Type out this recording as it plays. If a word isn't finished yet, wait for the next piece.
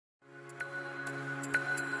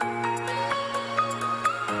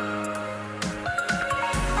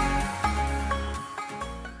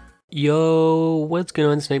Yo, what's going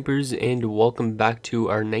on, snipers, and welcome back to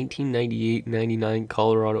our 1998-99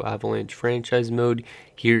 Colorado Avalanche franchise mode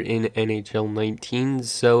here in NHL 19.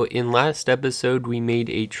 So in last episode, we made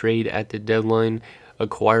a trade at the deadline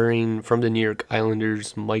acquiring from the New York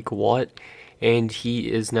Islanders Mike Watt, and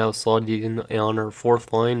he is now slotted in on our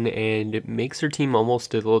fourth line, and it makes our team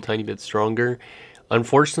almost a little tiny bit stronger.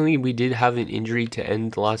 Unfortunately, we did have an injury to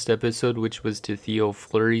end the last episode, which was to Theo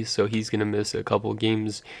Fleury, so he's going to miss a couple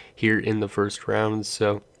games here in the first round.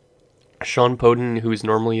 So Sean Poden, who is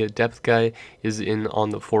normally a depth guy, is in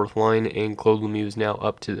on the fourth line, and Claude Lemieux is now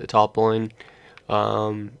up to the top line.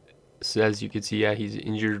 So as you can see, yeah, he's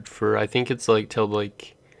injured for, I think it's like till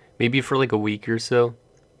like, maybe for like a week or so.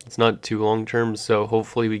 It's not too long term, so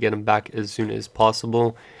hopefully we get him back as soon as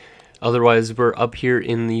possible. Otherwise, we're up here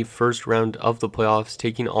in the first round of the playoffs,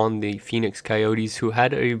 taking on the Phoenix Coyotes, who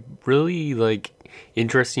had a really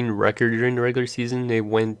interesting record during the regular season. They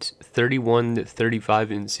went 31, 35,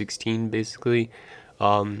 and 16 basically.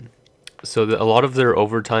 So a lot of their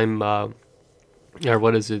overtime,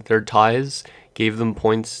 their ties gave them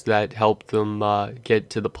points that helped them get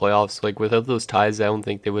to the playoffs. Like without those ties, I don't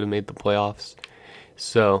think they would have made the playoffs.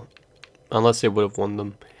 So unless they would have won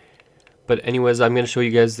them. But anyways, I'm going to show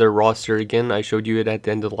you guys their roster again. I showed you it at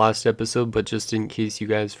the end of the last episode, but just in case you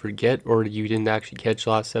guys forget or you didn't actually catch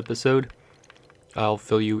last episode, I'll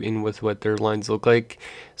fill you in with what their lines look like.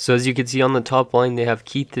 So as you can see on the top line, they have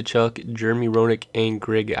Keith Tkachuk, Jeremy Roenick, and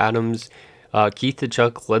Greg Adams. Keith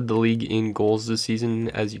Tkachuk led the league in goals this season,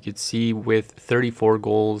 as you can see, with 34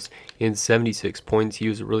 goals and 76 points. He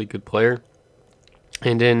was a really good player.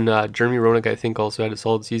 And then Jeremy Roenick, I think, also had a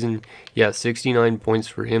solid season. Yeah, 69 points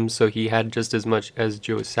for him, so he had just as much as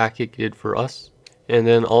Joe Sakic did for us. And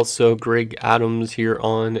then also Greg Adams here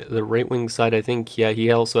on the right wing side, I think, yeah, he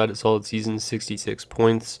also had a solid season, 66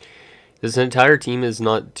 points. This entire team is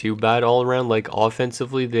not too bad all around. Like,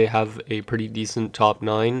 offensively, they have a pretty decent top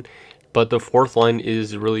 9. But the fourth line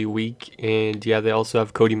is really weak, and yeah, they also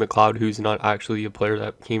have Cody McLeod, who's not actually a player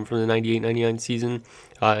that came from the 98-99 season.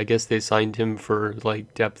 I guess they signed him for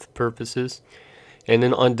like depth purposes. And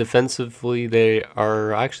then on defensively, they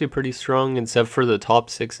are actually pretty strong, except for the top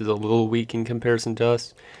 6 is a little weak in comparison to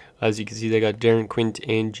us. As you can see, they got Darren Quint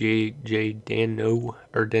and J.J. Dano.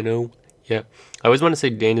 Yeah, I always want to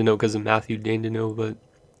say Dandino because of Matthew Dandino, but...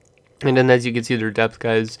 And then as you can see, their depth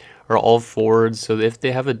guys are all forwards, so if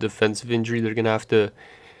they have a defensive injury, they're going to have to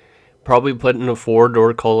probably put in a forward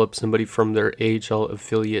or call up somebody from their AHL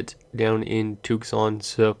affiliate down in Tucson.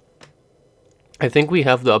 So I think we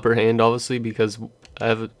have the upper hand, obviously, because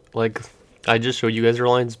I just showed you guys our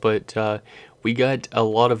lines, but we got a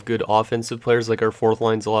lot of good offensive players. Like our fourth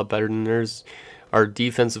line's a lot better than theirs. Our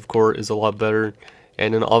defensive core is a lot better.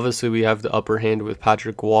 And then obviously we have the upper hand with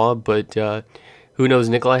Patrick Waugh, but who knows?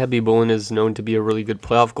 Nikolai Khabibulin is known to be a really good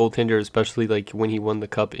playoff goaltender, especially like when he won the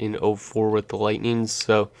cup in '04 with the Lightning.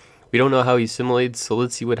 So we don't know how he simulates. So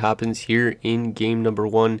let's see what happens here in game number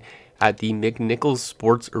 1 at the McNichols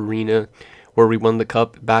Sports Arena, where we won the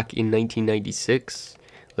cup back in 1996.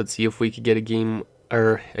 Let's see if we could get a game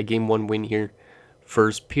 1 win here.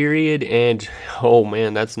 First period, and oh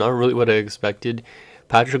man, that's not really what I expected.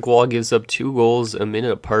 Patrick Waugh gives up 2 goals a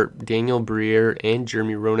minute apart. Daniel Briere and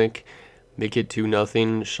Jeremy Roenick make it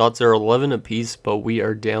 2-0. Shots are 11 apiece, but we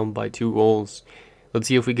are down by 2 goals. Let's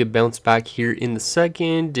see if we could bounce back here in the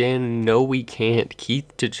second, and no, we can't.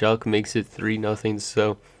 Keith Tkachuk makes it 3-0,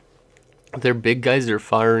 so their big guys are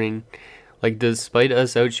firing. Like, despite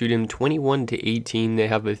us outshooting 21-18, they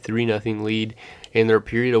have a 3-0 lead, and they're a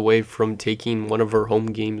period away from taking one of our home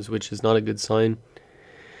games, which is not a good sign.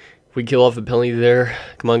 If we kill off a penalty there,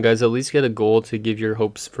 come on guys, at least get a goal to give your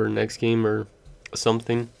hopes for next game or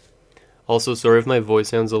something. Also, sorry if my voice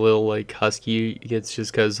sounds a little like husky. It's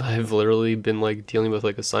just because I've literally been like dealing with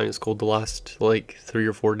like a sinus cold the last like 3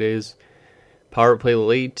 or 4 days. Power play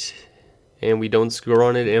late, and we don't score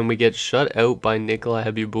on it, and we get shut out by Nikolai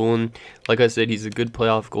Khabibulin. Like I said, he's a good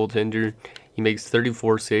playoff goaltender. He makes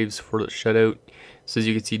 34 saves for the shutout. So as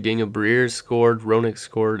you can see, Daniel Briere scored, Roenick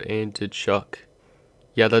scored, and Tkachuk.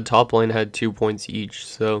 Yeah, the top line had 2 points each,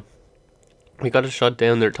 so we got to shut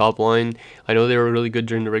down their top line. I know they were really good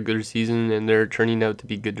during the regular season, and they're turning out to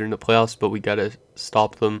be good during the playoffs, but we got to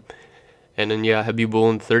stop them. And then, yeah,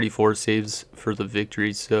 Khabibulin, 34 saves for the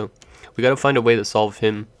victory, so we got to find a way to solve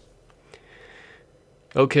him.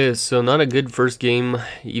 Okay, so not a good first game.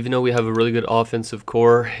 Even though we have a really good offensive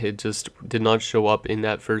core, it just did not show up in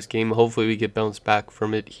that first game. Hopefully we get bounced back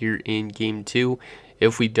from it here in game 2.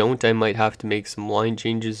 If we don't, I might have to make some line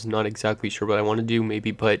changes. Not exactly sure what I want to do.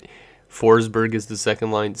 Maybe put Forsberg as the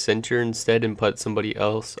second line center instead and put somebody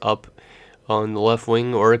else up on the left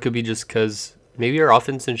wing, or it could be just because maybe our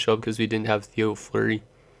offense didn't show up because we didn't have Theo Fleury.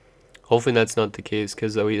 Hopefully that's not the case,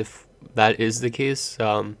 because if that is the case,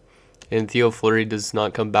 and Theo Fleury does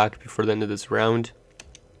not come back before the end of this round,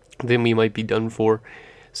 then we might be done for.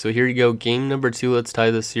 So here you go, game number 2. Let's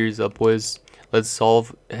tie this series up, boys. Let's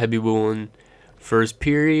solve Heavy Bullen first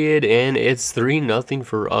period, and it's 3-0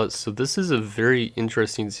 for us. So this is a very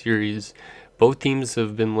interesting series. Both teams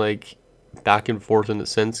have been like back and forth in a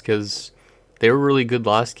sense, because they were really good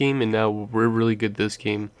last game, and now we're really good this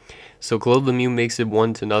game. So Claude Lemieux makes it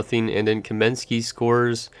 1-0, and then Kamensky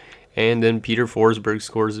scores, and then Peter Forsberg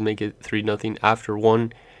scores to make it 3-0 after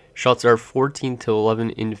 1. Shots are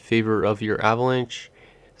 14-11 in favor of your Avalanche.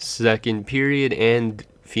 Second period, and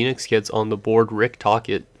Phoenix gets on the board. Rick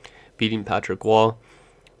Tocchet beating Patrick Waugh.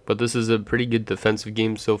 But this is a pretty good defensive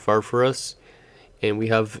game so far for us. And we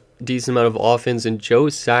have a decent amount of offense. And Joe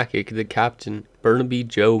Sakic, the captain, Burnaby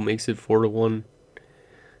Joe, makes it 4-1.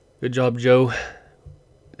 Good job, Joe.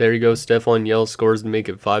 There you go. Stefan Yell scores to make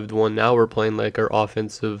it 5-1. Now we're playing like our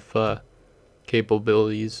offensive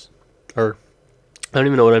capabilities. Or, I don't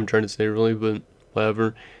even know what I'm trying to say really, but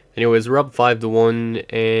whatever. Anyways, we're up 5-1,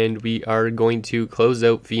 and we are going to close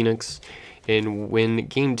out Phoenix and win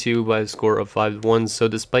game 2 by a score of 5-1. So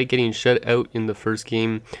despite getting shut out in the first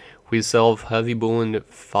game, we solve Heavy Bullen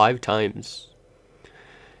 5 times.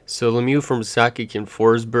 So Lemieux from Sakic and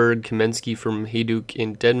Forsberg, Kamensky from Hayduk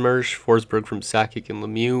and Denmarsh, Forsberg from Sakic and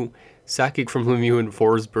Lemieux, Sakic from Lemieux and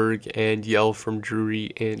Forsberg, and Yell from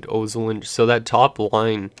Drury and Ozolinsh. So that top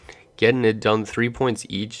line, getting it done, 3 points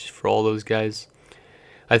each for all those guys.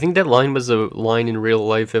 I think that line was a line in real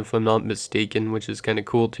life, if I'm not mistaken, which is kind of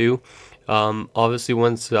cool too. Obviously,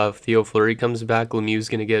 once Theo Fleury comes back, Lemieux's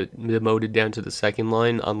going to get demoted down to the second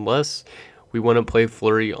line, unless we want to play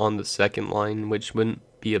Fleury on the second line, which wouldn't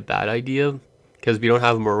be a bad idea, because we don't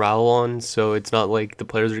have morale on, so it's not like the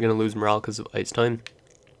players are going to lose morale because of ice time.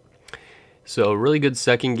 So, really good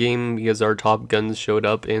second game, because our top guns showed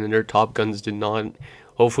up, and their top guns did not.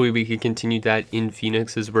 Hopefully we can continue that in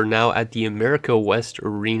Phoenix, as we're now at the America West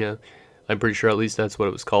Arena. I'm pretty sure at least that's what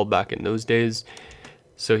it was called back in those days.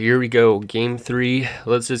 So here we go, game 3.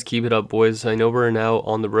 Let's just keep it up, boys. I know we're now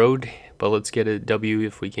on the road, but let's get a W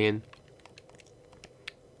if we can.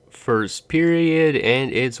 First period,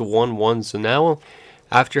 and it's 1-1. So now,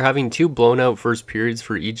 after having 2 blown out first periods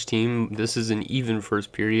for each team, this is an even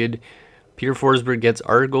first period. Peter Forsberg gets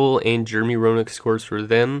our goal, and Jeremy Roenick scores for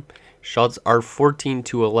them. Shots are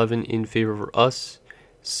 14-11 in favor of us.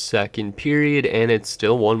 Second period, and it's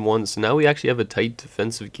still 1-1. So now we actually have a tight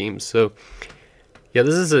defensive game. So yeah,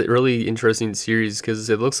 this is a really interesting series, because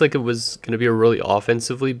it looks like it was going to be a really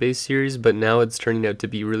offensively based series, but now it's turning out to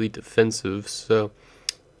be really defensive. So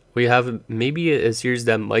we have maybe a series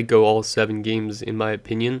that might go all 7 games, in my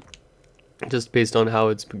opinion, just based on how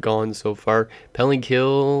it's gone so far. Penalty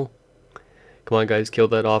kill. Come on, guys, kill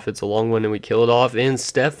that off. It's a long one, and we kill it off. And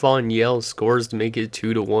Stefan Yell scores to make it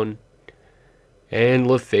 2-1. And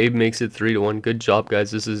Lefebvre makes it 3-1. Good job,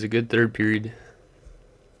 guys. This is a good third period.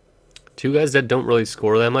 2 guys that don't really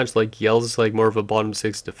score that much. Like, Yell's like more of a bottom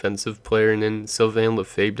 6 defensive player, and then Sylvain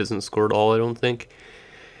Lefebvre doesn't score at all, I don't think.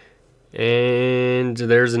 And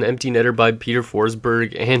there's an empty netter by Peter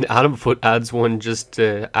Forsberg, and Adam Foote adds one just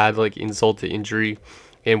to add like insult to injury.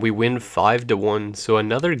 And we win 5-1. So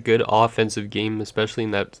another good offensive game, especially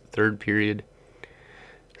in that third period.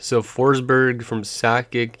 So Forsberg from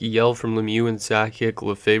Sakic, Yell from Lemieux and Sakic,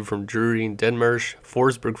 Lefebvre from Drury and Denmarsh,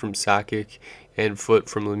 Forsberg from Sakic, and Foote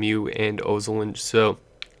from Lemieux and Ozolinsh. So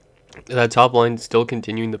that top line still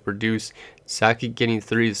continuing to produce. Sakic getting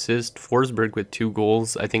 3 assists, Forsberg with 2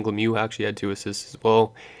 goals. I think Lemieux actually had 2 assists as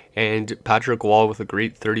well. And Patrick Waugh with a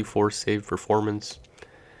great 34 save performance.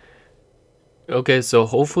 Okay, so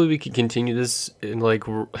hopefully we can continue this. And like,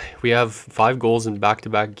 we have 5 goals in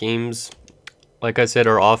back-to-back games. Like I said,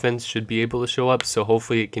 our offense should be able to show up, so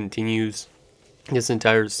hopefully it continues this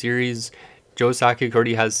entire series. Joe Sakic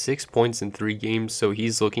already has 6 points in 3 games, so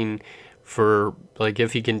he's looking for, like,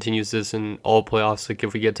 if he continues this in all playoffs, like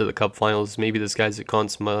if we get to the Cup Finals, maybe this guy's a Conn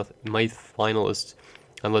Smythe finalist,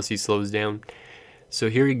 unless he slows down. So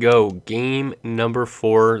here you go, game number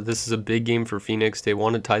 4. This is a big game for Phoenix. They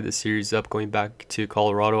want to tie the series up, going back to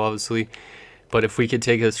Colorado, obviously. But if we could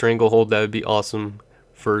take a stranglehold, that would be awesome.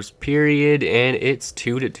 First period, and it's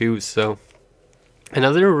 2-2. So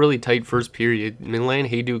another really tight first period. Milan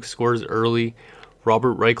Hayduk scores early.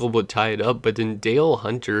 Robert Reichel would tie it up, but then Dale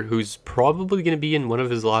Hunter, who's probably going to be in one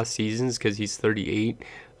of his last seasons because he's 38,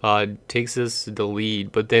 takes us the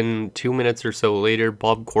lead, but then 2 minutes or so later,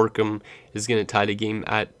 Bob Corkum is going to tie the game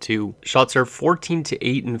at 2. Shots are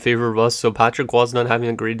 14-8 in favor of us, so Patrick was not having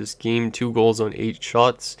the greatest game, 2 goals on 8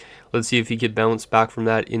 shots. Let's see if he could bounce back from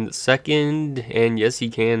that in the second, and yes he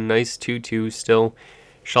can. Nice 2-2 still.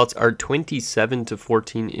 Shots are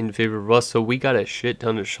 27-14 in favor of us, so we got a shit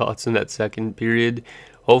ton of shots in that second period.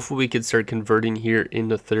 Hopefully we could start converting here in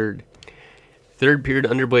the third. Third period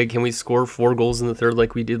underway. Can we score 4 goals in the third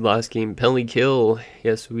like we did last game? Penalty kill.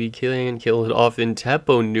 Yes, we can kill it off. And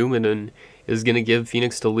Teppo Numminen is going to give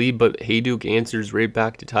Phoenix the lead, but Hayduk answers right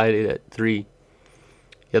back to tie it at 3.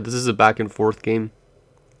 Yeah, this is a back and forth game.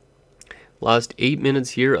 Last 8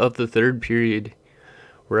 minutes here of the third period.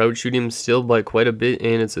 We're out shooting him still by quite a bit,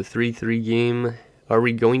 and it's a 3-3 game. Are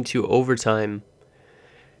we going to overtime?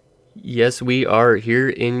 Yes, we are here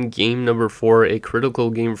in game number 4, a critical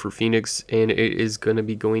game for Phoenix, and it is going to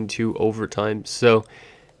be going to overtime. So,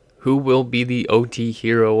 who will be the OT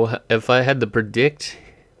hero? If I had to predict,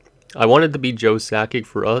 I wanted to be Joe Sakic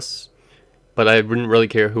for us, but I didn't really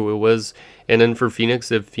care who it was. And then for Phoenix,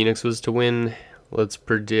 if Phoenix was to win, let's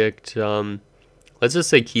predict, let's just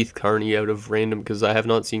say Keith Carney out of random, because I have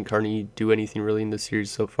not seen Carney do anything really in the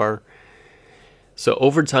series so far. So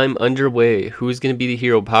overtime underway. Who's going to be the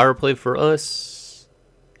hero? Power play for us.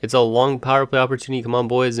 It's a long power play opportunity. Come on,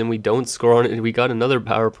 boys. And we don't score on it. We got another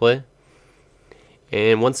power play.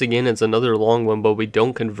 And once again, it's another long one, but we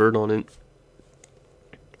don't convert on it.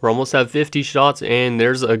 We're almost at 50 shots, and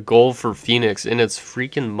there's a goal for Phoenix. And it's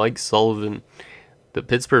freaking Mike Sullivan, the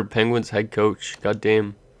Pittsburgh Penguins head coach. God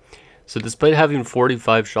damn. So despite having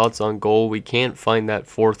 45 shots on goal, we can't find that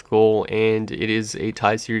 4th goal. And it is a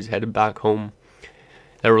tie series headed back home.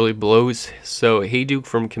 That really blows. So Hayduk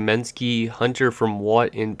from Kamensky, Hunter from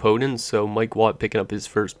Watt and Poden. So Mike Watt picking up his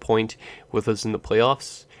first point with us in the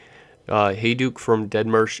playoffs. Hayduk from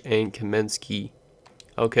Deadmarsh and Kamensky.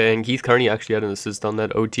 Okay, and Keith Carney actually had an assist on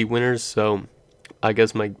that OT winners. So I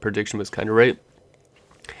guess my prediction was kind of right.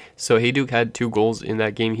 So Hayduk had 2 goals in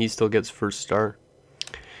that game. He still gets first star.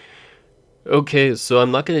 Okay, so I'm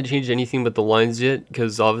not going to change anything but the lines yet,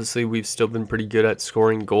 because obviously we've still been pretty good at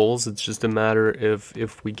scoring goals. It's just a matter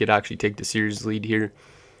if we could actually take the series lead here.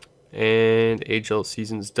 And HL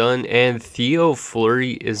season's done, and Theo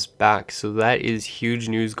Fleury is back, so that is huge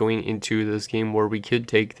news going into this game where we could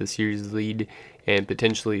take the series lead and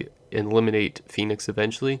potentially eliminate Phoenix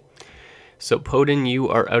eventually. So Poden, you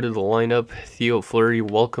are out of the lineup. Theo Fleury,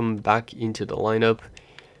 welcome back into the lineup.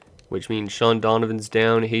 Which means Sean Donovan's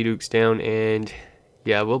down, Hayduk's down, and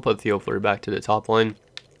yeah, we'll put Theo Fleury back to the top line.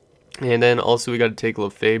 And then also we got to take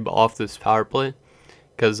Lefebvre off this power play,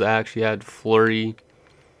 because I actually had Fleury.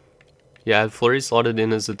 Yeah, I had Fleury slotted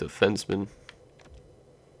in as a defenseman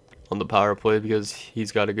on the power play because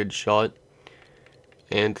he's got a good shot.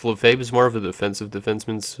 And Lefebvre is more of a defensive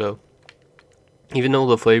defenseman, so even though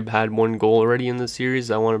Lefebvre had 1 goal already in the series,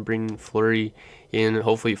 I want to bring Fleury in.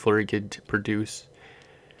 Hopefully Fleury could produce.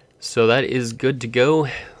 So that is good to go.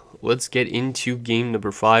 Let's get into game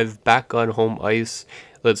number 5. Back on home ice.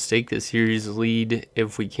 Let's take the series lead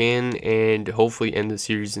if we can, and hopefully end the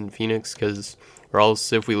series in Phoenix, because or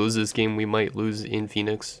else if we lose this game, we might lose in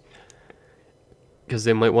Phoenix, because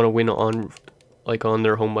they might want to win on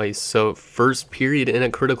their home ice. So first period in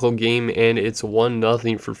a critical game, and it's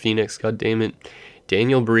 1-0 for Phoenix. God damn it.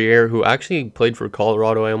 Daniel Briere, who actually played for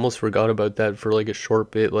Colorado. I almost forgot about that for like a short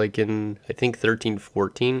bit, like in, I think,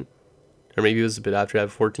 13-14. Or maybe it was a bit after that,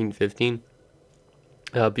 14-15.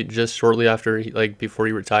 Just shortly after, before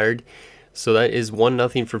he retired. So that is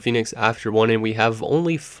 1-0 for Phoenix after 1. And we have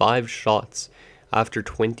only 5 shots after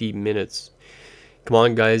 20 minutes. Come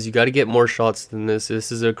on, guys. You got to get more shots than this.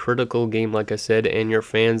 This is a critical game, like I said. And your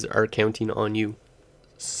fans are counting on you.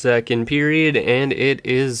 Second period, and it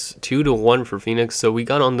is 2-1 for Phoenix. So we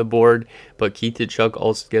got on the board, but Keith Tkachuk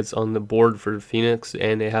also gets on the board for Phoenix,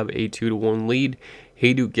 and they have a 2-1 lead.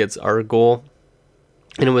 Hayduk gets our goal,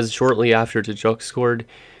 and it was shortly after Tkachuk scored.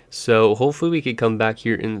 So hopefully we could come back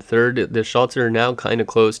here in the third. The shots are now kind of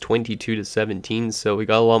close, 22-17. So we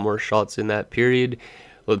got a lot more shots in that period.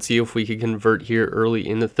 Let's see if we can convert here early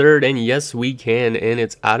in the third, and yes, we can. And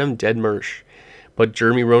it's Adam Deadmarsh. But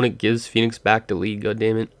Jeremy Roenick gives Phoenix back the lead. God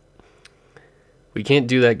damn it. We can't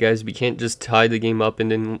do that, guys. We can't just tie the game up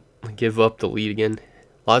and then give up the lead again.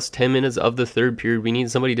 Last 10 minutes of the third period. We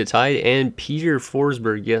need somebody to tie it. And Peter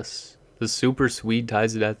Forsberg, yes. The Super Swede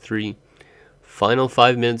ties it at 3. Final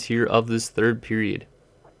 5 minutes here of this third period.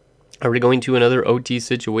 Are we going to another OT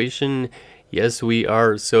situation? Yes, we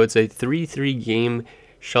are. So it's a 3-3 game.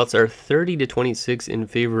 Shots are 30-26 in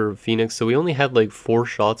favor of Phoenix. So we only had like 4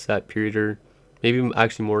 shots that period, or maybe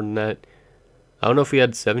actually more than that. I don't know if we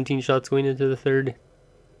had 17 shots going into the third.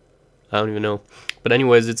 I don't even know. But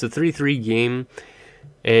anyways, it's a 3-3 game,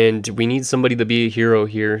 and we need somebody to be a hero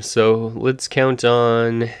here. So let's count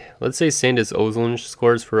on, let's say Sandis Ozlin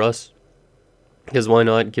scores for us, because why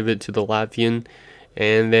not give it to the Latvian?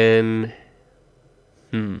 And then,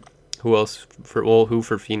 who else? Who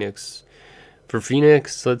for Phoenix? For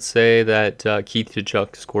Phoenix, let's say that Keith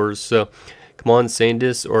Tkachuk scores. So come on,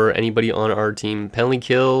 Sandis or anybody on our team. Penalty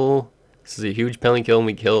kill. This is a huge penalty kill, and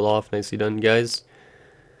we kill it off. Nicely done, guys.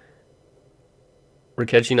 We're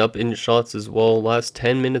catching up in shots as well. Last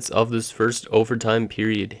 10 minutes of this first overtime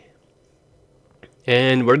period.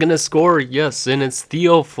 And we're going to score, yes, and it's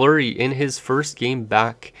Theo Fleury in his first game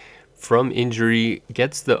back from injury.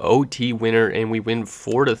 Gets the OT winner, and we win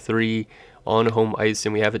 4-3 on home ice,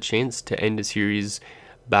 and we have a chance to end the series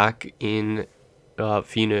back in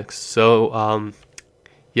Phoenix. So,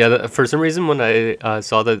 yeah, for some reason when I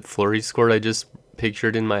saw that Fleury scored, I just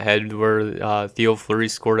pictured in my head where Theo Fleury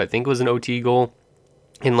scored, I think it was an OT goal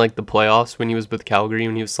in like the playoffs when he was with Calgary,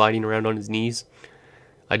 when he was sliding around on his knees.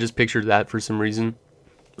 I just pictured that for some reason.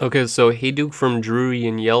 Okay, so Hayduk from Drury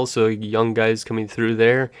and Yell, so young guys coming through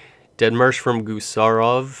there. Deadmarsh from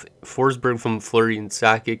Gusarov, Forsberg from Fleury and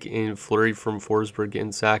Sakic, and Fleury from Forsberg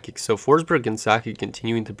and Sakic. So Forsberg and Sakic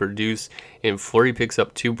continuing to produce, and Fleury picks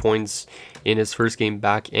up 2 points in his first game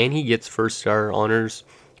back, and he gets first star honors.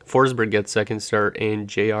 Forsberg gets second star, and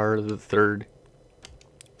JR the third.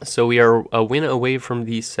 So we are a win away from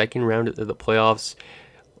the second round of the playoffs.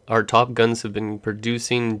 Our top guns have been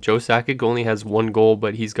producing. Joe Sakic only has 1 goal,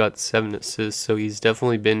 but he's got 7 assists, so he's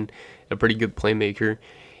definitely been a pretty good playmaker.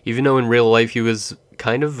 Even though in real life he was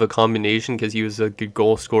kind of a combination because he was a good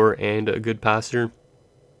goal scorer and a good passer.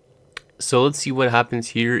 So let's see what happens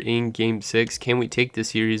here in Game 6. Can we take the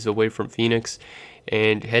series away from Phoenix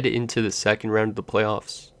and head into the second round of the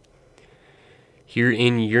playoffs? Here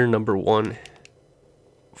in year number 1.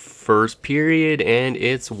 First period, and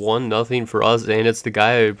it's 1-0 for us, and it's the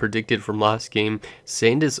guy I predicted from last game.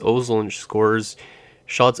 Sandis Ozlin scores.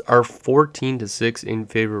 Shots are 14-6 in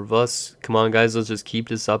favor of us. Come on, guys, let's just keep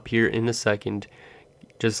this up here in a second.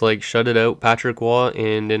 Just like shut it out, Patrick Waugh,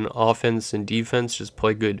 and in offense and defense, just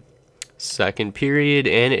play good. Second period,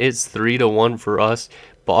 and it's 3-1 for us.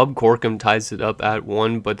 Bob Corkum ties it up at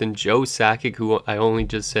 1, but then Joe Sakic, who I only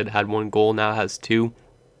just said had 1 goal, now has 2.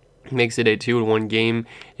 Makes it a 2-1 game,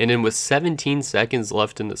 and then with 17 seconds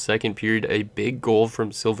left in the second period, a big goal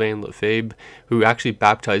from Sylvain Lefebvre, who actually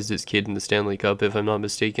baptized his kid in the Stanley Cup, if I'm not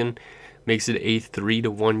mistaken. Makes it a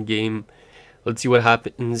 3-1 game. Let's see what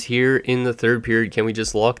happens here in the third period. Can we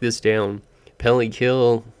just lock this down? Penalty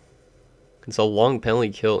kill. It's a long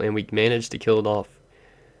penalty kill, and we managed to kill it off.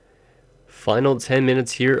 Final 10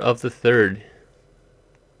 minutes here of the third.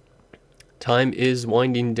 Time is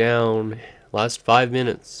winding down. Last 5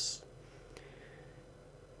 minutes.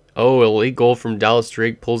 Oh, a late goal from Dallas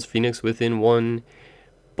Drake pulls Phoenix within 1.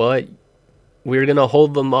 But we're going to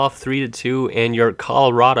hold them off 3-2. And your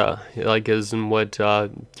Colorado, like as in what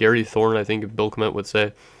Gary Thorne, I think Bill Clement would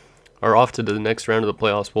say, are off to the next round of the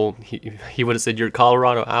playoffs. Well, he would have said your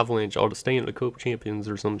Colorado Avalanche ought to stay in the Cup Champions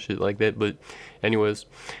or some shit like that. But anyways,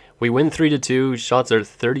 we win 3-2. Shots are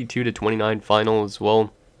 32-29 final as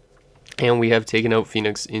well. And we have taken out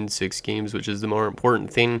Phoenix in 6 games, which is the more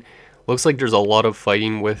important thing. Looks like there's a lot of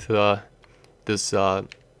fighting with this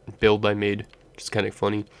build I made, which is kind of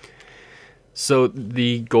funny. So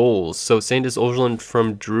the goals. So Sandis Ozlin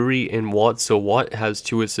from Drury and Watt. So Watt has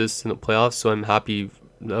 2 assists in the playoffs, so I'm happy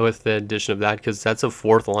with the addition of that because that's a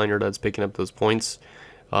 4th liner that's picking up those points.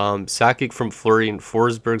 Sakic from Fleury and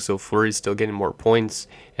Forsberg, so Fleury's still getting more points.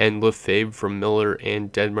 And Lefebvre from Miller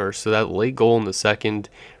and Deadmarsh. So that late goal in the second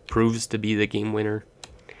proves to be the game winner.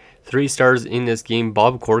 3 stars in this game.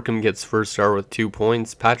 Bob Corkum gets first star with 2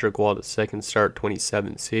 points. Patrick Waugh the second star,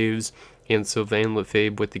 27 saves. And Sylvain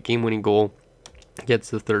Lefebvre with the game-winning goal gets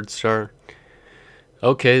the 3rd star.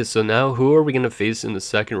 Okay, so now who are we going to face in the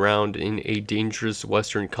second round in a dangerous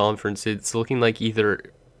Western Conference? It's looking like either,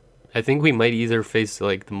 I think we might either face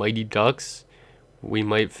like the Mighty Ducks, we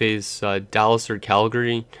might face Dallas or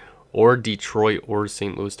Calgary, or Detroit or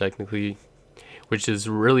St. Louis technically, which is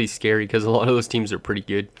really scary because a lot of those teams are pretty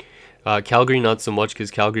good. Calgary not so much because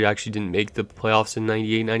Calgary actually didn't make the playoffs in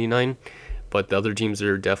 98-99, but the other teams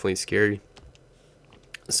are definitely scary.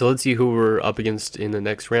 So let's see who we're up against in the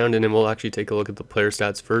next round, and then we'll actually take a look at the player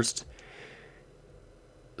stats first.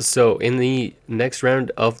 So in the next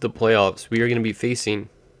round of the playoffs, we are going to be facing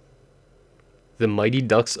the Mighty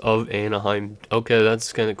Ducks of Anaheim. Okay,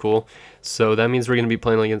 that's kind of cool. So that means we're going to be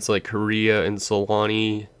playing against like Korea and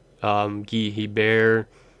Solani, Guy Hebert,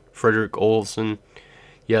 Frederick Olsen.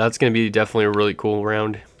 yeah, that's going to be definitely a really cool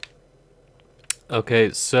round.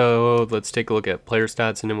 Okay, so let's take a look at player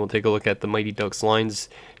stats, and then we'll take a look at the Mighty Ducks lines,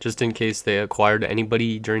 just in case they acquired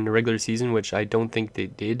anybody during the regular season, which I don't think they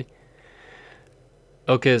did.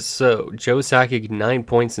 Okay, so Joe Sakic, 9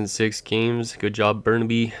 points in 6 games. Good job,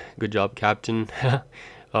 Burnaby. Good job, captain.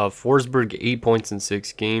 Forsberg, 8 points in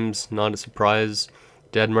 6 games. Not a surprise.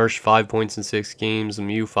 Deadmarsh, 5 points in 6 games.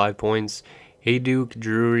 Lemieux, 5 points. Hayduk,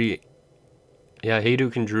 Drury. Yeah,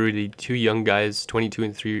 Hayduk and Drury, the two young guys, 22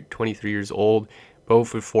 and 23 years old,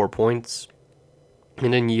 both with 4 points.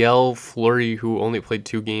 And then Yell, Fleury, who only played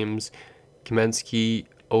 2 games. Kamensky,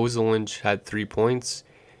 Ozolinch had 3 points.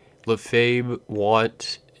 Lefebvre,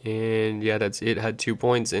 Watt, and yeah, that's it, had 2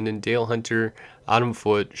 points. And then Dale Hunter, Adam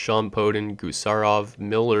Foote, Sean Poden, Gusarov,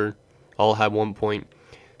 Miller all had 1 point.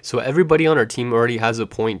 So everybody on our team already has a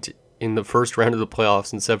point in the first round of the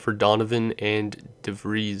playoffs, except for Donovan and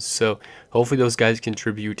DeVries. So hopefully those guys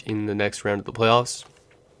contribute in the next round of the playoffs.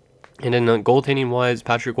 And then goaltending wise,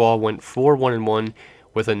 Patrick Waugh went 4-1-1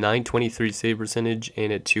 with a .923 save percentage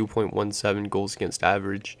and a 2.17 goals against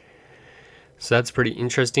average. So that's pretty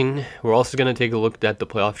interesting. We're also going to take a look at the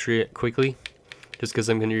playoff tree quickly, just because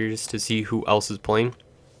I'm curious to see who else is playing.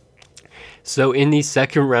 So in the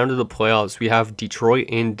second round of the playoffs, we have Detroit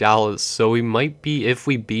and Dallas. So we might be, if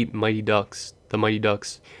we beat the Mighty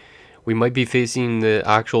Ducks, we might be facing the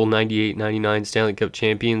actual 98-99 Stanley Cup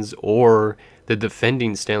champions, or the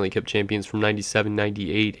defending Stanley Cup champions from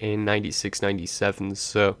 97-98 and 96-97.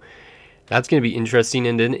 So that's going to be interesting.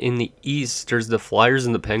 And then in the East, there's the Flyers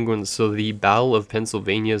and the Penguins. So the Battle of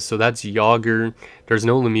Pennsylvania. So that's Yager. There's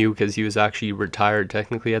no Lemieux because he was actually retired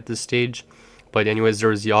technically at this stage. But anyways,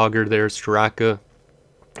 there's Yager there, Straka.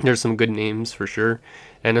 There's some good names for sure.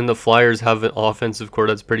 And then the Flyers have an offensive core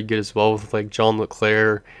that's pretty good as well, with like John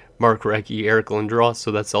LeClaire, Mark Recchi, Eric Lindros. So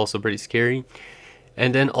that's also pretty scary.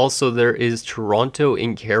 And then also there is Toronto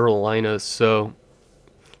and Carolina. So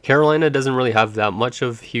Carolina doesn't really have that much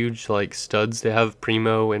of huge like studs. They have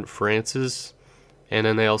Primo and Francis. And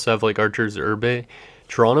then they also have like Arturs Urbe.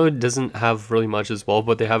 Toronto doesn't have really much as well,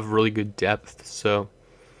 but they have really good depth. So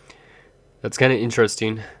that's kind of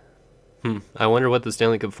interesting. I wonder what the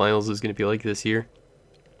Stanley Cup Finals is going to be like this year.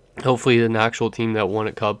 Hopefully an actual team that won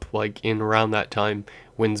a cup like in around that time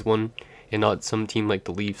wins one, and not some team like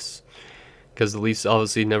the Leafs. Because the Leafs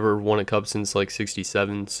obviously never won a cup since like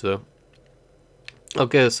 67, so.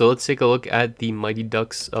 Okay, so let's take a look at the Mighty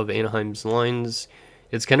Ducks of Anaheim's lines.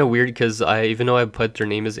 It's kind of weird because even though I put their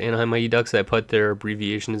name as Anaheim Mighty Ducks, I put their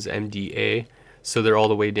abbreviation as MDA. So they're all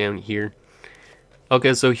the way down here.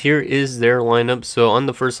 Okay, so here is their lineup. So on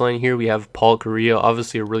the first line here, we have Paul Kariya,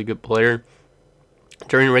 obviously a really good player.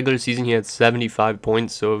 During the regular season, he had 75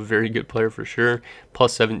 points, so a very good player for sure,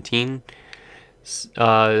 plus 17.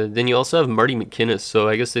 Then you also have Marty McInnis, so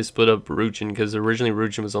I guess they split up Ruchin, because originally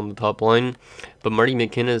Ruchin was on the top line. But Marty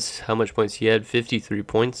McInnis, how much points he had? 53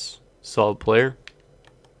 points, solid player.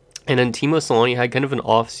 And then Timo Solani had kind of an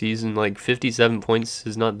off season, like 57 points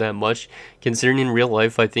is not that much. Considering in real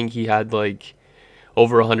life, I think he had like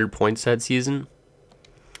over 100 points that season.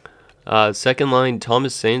 Second line,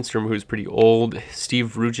 Thomas Sandstrom, who's pretty old,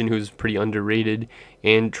 Steve Ruchin, who's pretty underrated,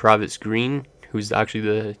 and Travis Green, who's actually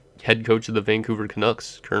the head coach of the Vancouver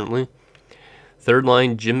Canucks currently. Third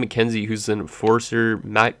line, Jim McKenzie, who's an enforcer,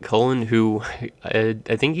 Matt Cullen, who I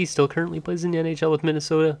think he still currently plays in the NHL with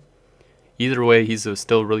Minnesota. Either way, he's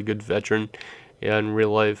still a really good veteran, yeah, in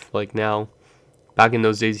real life, like now. Back in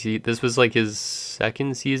those days, this was like his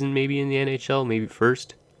second season maybe in the NHL, maybe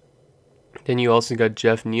first. Then you also got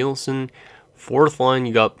Jeff Nielsen. Fourth line,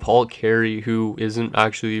 you got Paul Carey, who isn't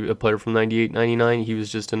actually a player from 98-99. He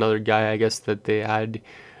was just another guy, I guess, that they had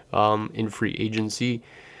in free agency.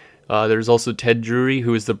 There's also Ted Drury,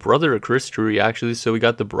 who is the brother of Chris Drury, actually. So we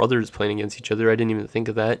got the brothers playing against each other. I didn't even think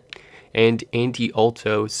of that. And Antti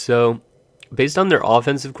Alto. So based on their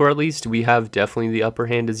offensive core, at least, we have definitely the upper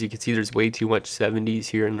hand. As you can see, there's way too much 70s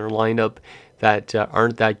here in their lineup that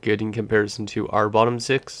aren't that good in comparison to our bottom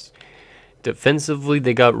six. Defensively,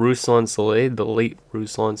 they got Ruslan Saleh, the late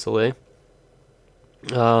Ruslan Saleh.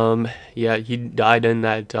 Yeah, he died in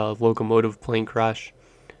that locomotive plane crash.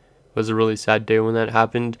 It was a really sad day when that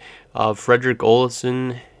happened. Frederick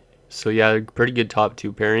Olofsson, so yeah, pretty good top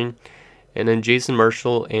two pairing. And then Jason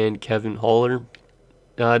Marshall and Kevin Haller.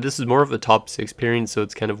 This is more of a top six pairing, so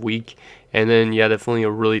it's kind of weak. And then, yeah, definitely a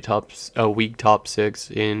really weak top six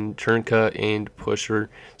in Chernka and Pusher.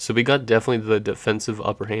 So we got definitely the defensive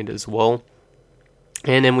upper hand as well.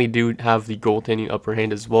 And then we do have the goaltending upper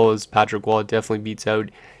hand as well, as Patrick Waugh definitely beats out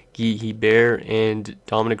Guy Hebert, and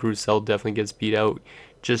Dominic Roussel definitely gets beat out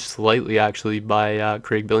just slightly, actually, by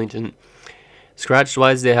Craig Billington. Scratched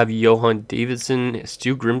wise, they have Johan Davidson,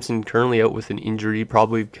 Stu Grimson currently out with an injury,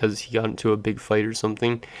 probably because he got into a big fight or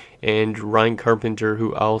something, and Ryan Carpenter,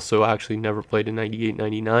 who also actually never played in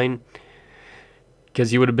 98-99, because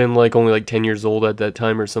he would have been like only like 10 years old at that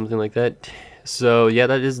time or something like that. So yeah,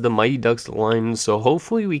 that is the Mighty Ducks line. So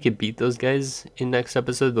hopefully we can beat those guys in next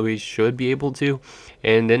episode, though we should be able to.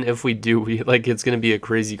 And then if we do, it's gonna be a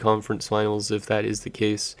crazy conference finals if that is the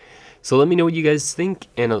case. So let me know what you guys think,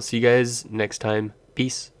 and I'll see you guys next time.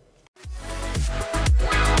 Peace.